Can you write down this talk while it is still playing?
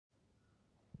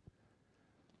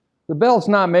The belt's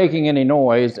not making any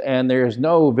noise and there's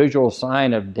no visual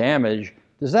sign of damage.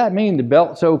 Does that mean the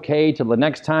belt's okay till the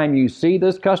next time you see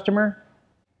this customer?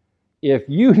 If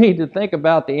you need to think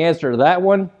about the answer to that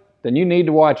one, then you need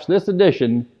to watch this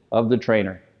edition of The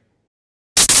Trainer.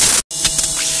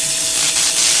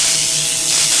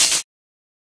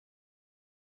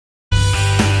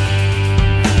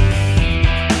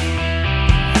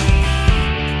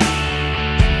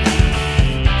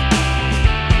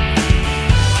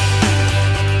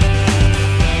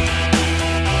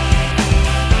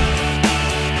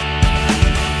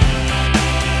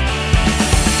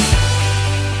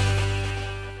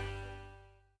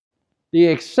 The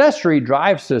accessory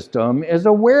drive system is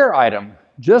a wear item,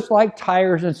 just like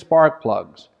tires and spark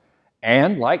plugs.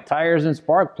 And like tires and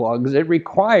spark plugs, it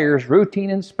requires routine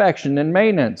inspection and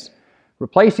maintenance,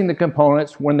 replacing the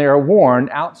components when they are worn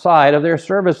outside of their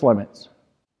service limits.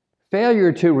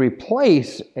 Failure to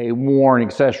replace a worn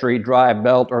accessory drive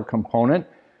belt or component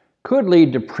could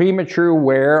lead to premature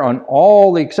wear on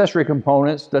all the accessory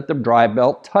components that the drive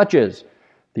belt touches: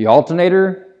 the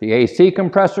alternator, the AC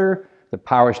compressor, the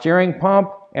power steering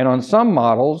pump, and on some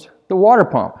models, the water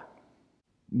pump.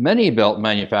 Many belt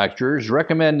manufacturers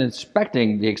recommend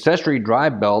inspecting the accessory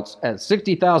drive belts at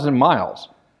 60,000 miles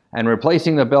and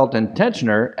replacing the belt and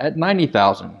tensioner at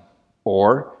 90,000,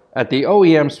 or at the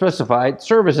OEM specified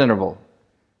service interval.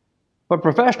 But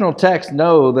professional techs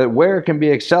know that wear can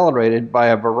be accelerated by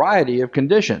a variety of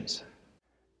conditions.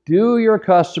 Do your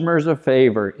customers a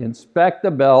favor, inspect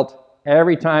the belt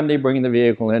every time they bring the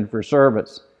vehicle in for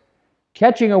service.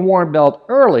 Catching a worn belt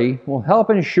early will help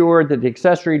ensure that the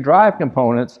accessory drive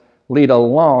components lead a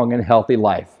long and healthy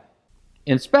life.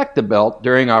 Inspect the belt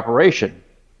during operation.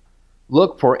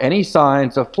 Look for any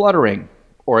signs of fluttering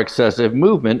or excessive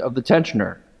movement of the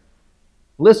tensioner.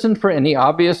 Listen for any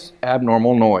obvious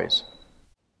abnormal noise.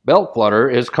 Belt flutter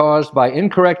is caused by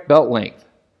incorrect belt length,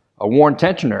 a worn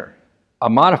tensioner, a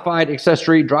modified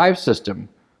accessory drive system,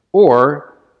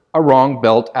 or a wrong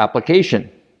belt application.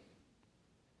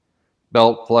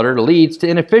 Belt flutter leads to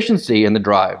inefficiency in the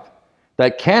drive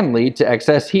that can lead to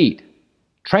excess heat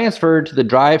transferred to the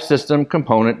drive system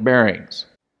component bearings.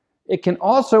 It can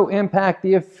also impact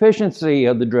the efficiency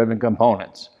of the driven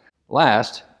components.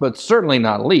 Last, but certainly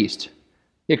not least,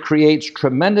 it creates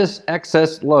tremendous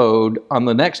excess load on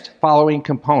the next following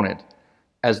component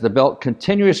as the belt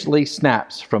continuously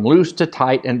snaps from loose to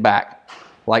tight and back,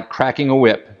 like cracking a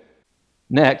whip.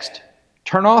 Next,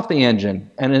 turn off the engine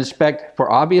and inspect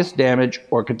for obvious damage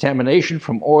or contamination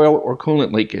from oil or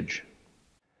coolant leakage.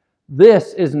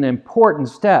 This is an important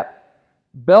step.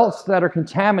 Belts that are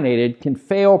contaminated can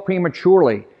fail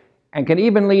prematurely and can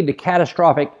even lead to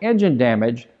catastrophic engine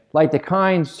damage, like the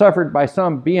kind suffered by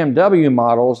some BMW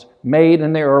models made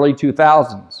in the early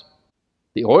 2000s.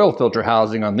 The oil filter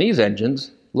housing on these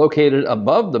engines, located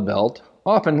above the belt,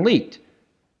 often leaked,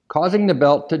 causing the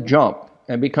belt to jump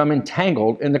and become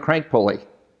entangled in the crank pulley.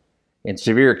 In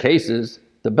severe cases,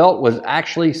 the belt was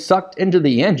actually sucked into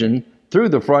the engine through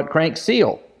the front crank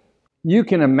seal. You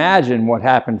can imagine what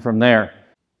happened from there.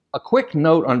 A quick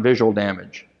note on visual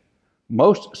damage.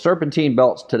 Most serpentine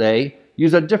belts today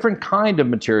use a different kind of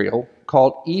material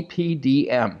called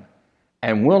EPDM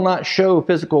and will not show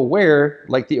physical wear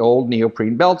like the old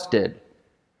neoprene belts did.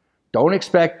 Don't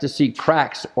expect to see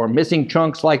cracks or missing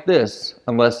chunks like this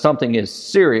unless something is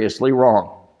seriously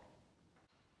wrong.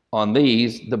 On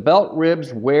these, the belt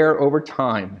ribs wear over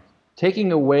time,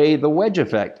 taking away the wedge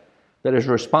effect that is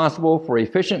responsible for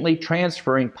efficiently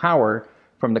transferring power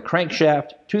from the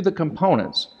crankshaft to the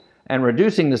components and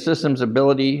reducing the system's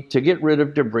ability to get rid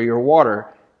of debris or water,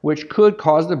 which could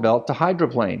cause the belt to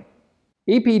hydroplane.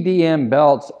 EPDM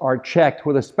belts are checked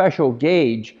with a special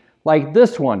gauge like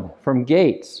this one from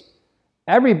Gates.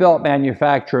 Every belt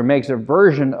manufacturer makes a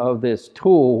version of this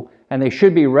tool, and they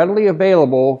should be readily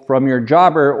available from your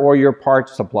jobber or your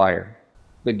parts supplier.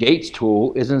 The Gates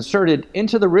tool is inserted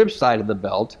into the rib side of the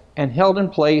belt and held in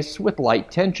place with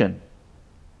light tension.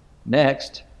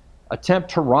 Next, attempt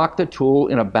to rock the tool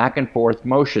in a back and forth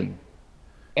motion.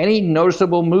 Any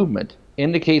noticeable movement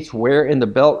indicates wear in the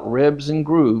belt ribs and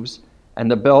grooves, and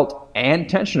the belt and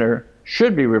tensioner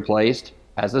should be replaced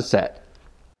as a set.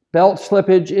 Belt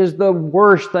slippage is the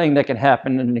worst thing that can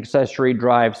happen in an accessory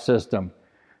drive system.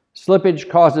 Slippage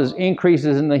causes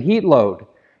increases in the heat load,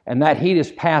 and that heat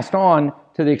is passed on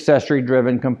to the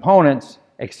accessory-driven components,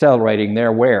 accelerating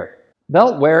their wear.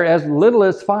 Belt wear as little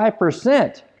as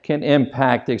 5% can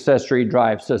impact the accessory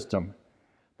drive system.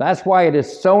 That's why it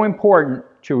is so important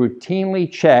to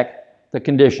routinely check the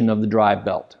condition of the drive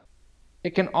belt.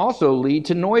 It can also lead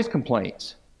to noise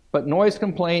complaints, but noise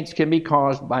complaints can be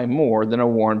caused by more than a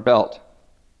worn belt.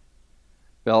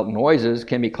 Belt noises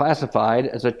can be classified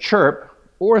as a chirp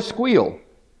or a squeal.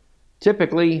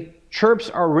 Typically,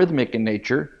 chirps are rhythmic in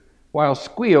nature, while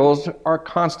squeals are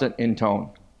constant in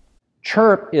tone.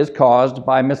 Chirp is caused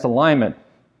by misalignment.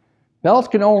 Belts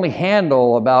can only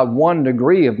handle about 1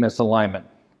 degree of misalignment.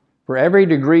 For every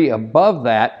degree above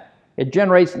that, it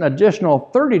generates an additional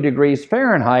 30 degrees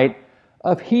Fahrenheit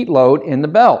of heat load in the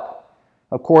belt.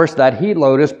 Of course, that heat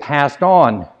load is passed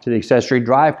on to the accessory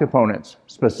drive components,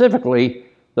 specifically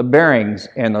the bearings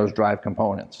in those drive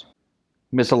components.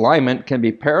 Misalignment can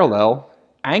be parallel,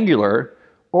 angular,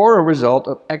 or a result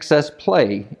of excess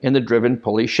play in the driven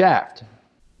pulley shaft.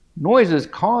 Noises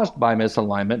caused by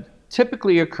misalignment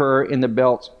typically occur in the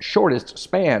belt's shortest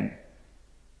span.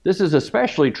 This is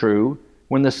especially true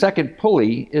when the second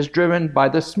pulley is driven by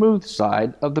the smooth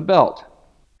side of the belt.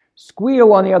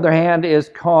 Squeal, on the other hand, is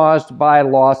caused by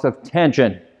loss of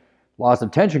tension. Loss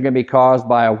of tension can be caused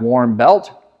by a worn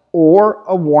belt or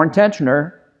a worn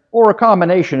tensioner, or a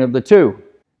combination of the two.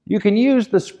 You can use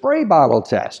the spray bottle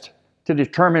test to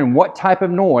determine what type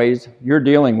of noise you're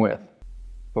dealing with.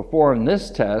 Perform this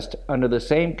test under the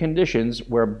same conditions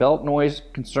where belt noise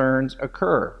concerns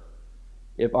occur.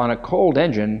 If on a cold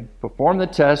engine, perform the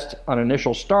test on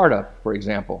initial startup, for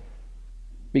example.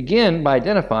 Begin by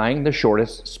identifying the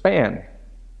shortest span.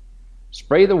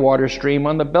 Spray the water stream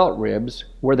on the belt ribs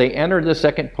where they enter the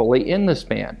second pulley in the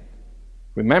span.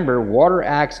 Remember, water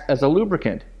acts as a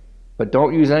lubricant, but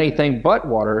don't use anything but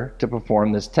water to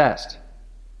perform this test.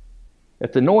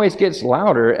 If the noise gets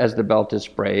louder as the belt is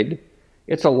sprayed,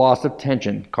 it's a loss of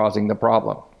tension causing the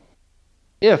problem.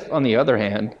 If, on the other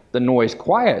hand, the noise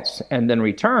quiets and then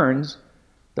returns,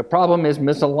 the problem is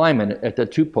misalignment at the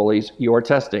two pulleys you're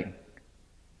testing.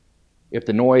 If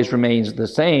the noise remains the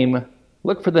same,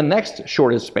 look for the next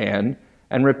shortest span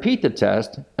and repeat the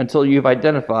test until you've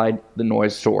identified the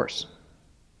noise source.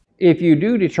 If you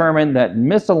do determine that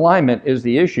misalignment is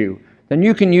the issue, then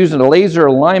you can use a laser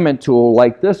alignment tool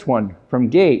like this one from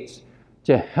Gates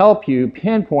to help you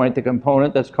pinpoint the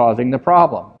component that's causing the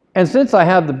problem. And since I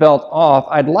have the belt off,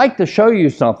 I'd like to show you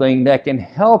something that can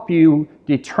help you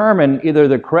determine either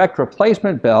the correct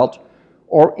replacement belt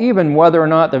or even whether or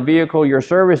not the vehicle you're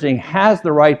servicing has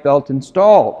the right belt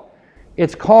installed.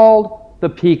 It's called the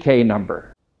PK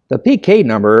number. The PK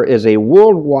number is a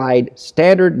worldwide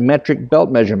standard metric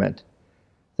belt measurement.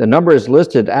 The number is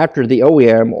listed after the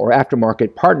OEM or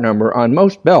aftermarket part number on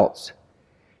most belts.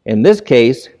 In this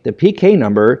case, the PK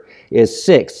number is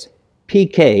 6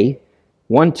 PK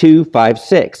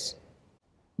 1256,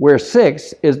 where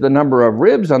 6 is the number of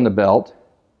ribs on the belt,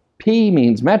 P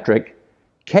means metric,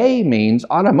 K means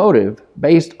automotive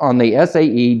based on the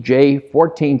SAE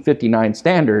J1459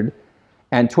 standard,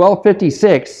 and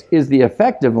 1256 is the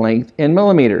effective length in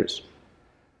millimeters.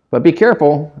 But be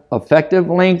careful, effective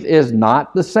length is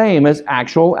not the same as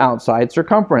actual outside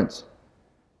circumference.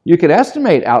 You could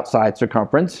estimate outside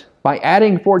circumference by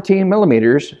adding 14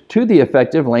 millimeters to the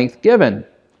effective length given.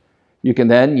 You can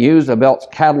then use a belt's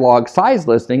catalog size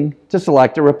listing to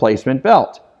select a replacement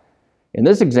belt. In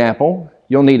this example,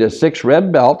 you'll need a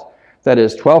 6-rib belt that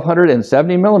is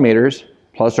 1270 millimeters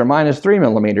plus or minus 3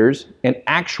 millimeters in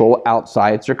actual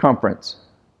outside circumference.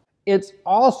 It's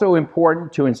also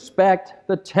important to inspect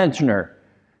the tensioner.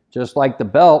 Just like the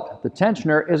belt, the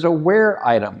tensioner is a wear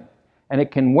item, and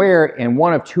it can wear in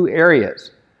one of two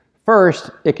areas. First,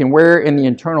 it can wear in the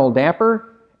internal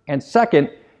damper, and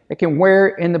second, it can wear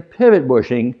in the pivot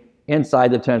bushing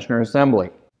inside the tensioner assembly.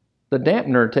 The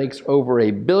dampener takes over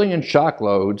 1 billion shock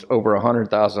loads over a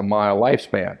 100,000-mile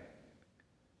lifespan.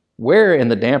 Wear in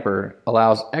the damper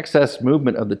allows excess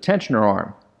movement of the tensioner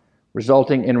arm,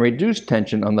 resulting in reduced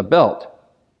tension on the belt,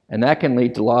 and that can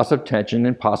lead to loss of tension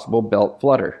and possible belt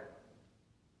flutter.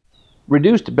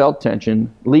 Reduced belt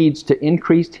tension leads to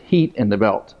increased heat in the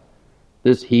belt.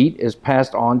 This heat is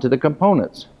passed on to the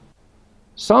components.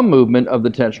 Some movement of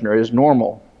the tensioner is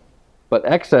normal, but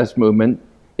excess movement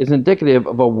is indicative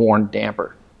of a worn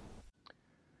damper.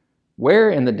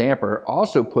 Wear in the damper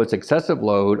also puts excessive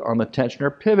load on the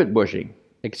tensioner pivot bushing,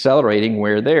 accelerating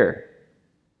wear there.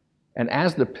 And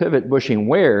as the pivot bushing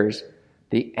wears,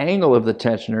 the angle of the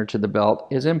tensioner to the belt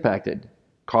is impacted,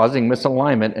 causing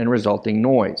misalignment and resulting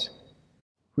noise.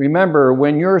 Remember,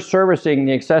 when you're servicing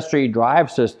the accessory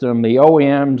drive system, the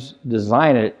OEMs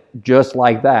design it just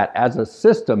like that, as a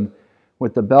system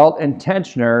with the belt and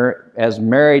tensioner as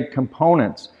married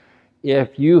components.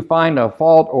 If you find a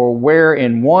fault or wear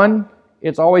in one,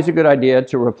 it's always a good idea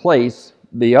to replace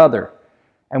the other.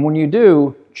 And when you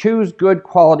do, choose good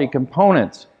quality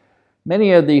components.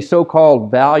 Many of the so-called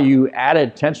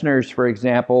value-added tensioners, for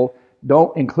example,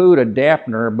 don't include a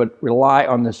dampener but rely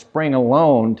on the spring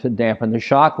alone to dampen the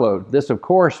shock load. This, of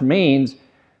course, means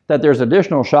that there's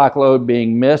additional shock load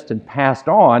being missed and passed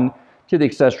on to the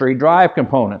accessory drive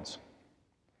components.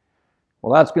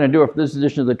 Well, that's going to do it for this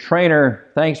edition of The Trainer.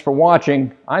 Thanks for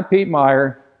watching. I'm Pete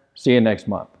Meyer. See you next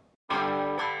month.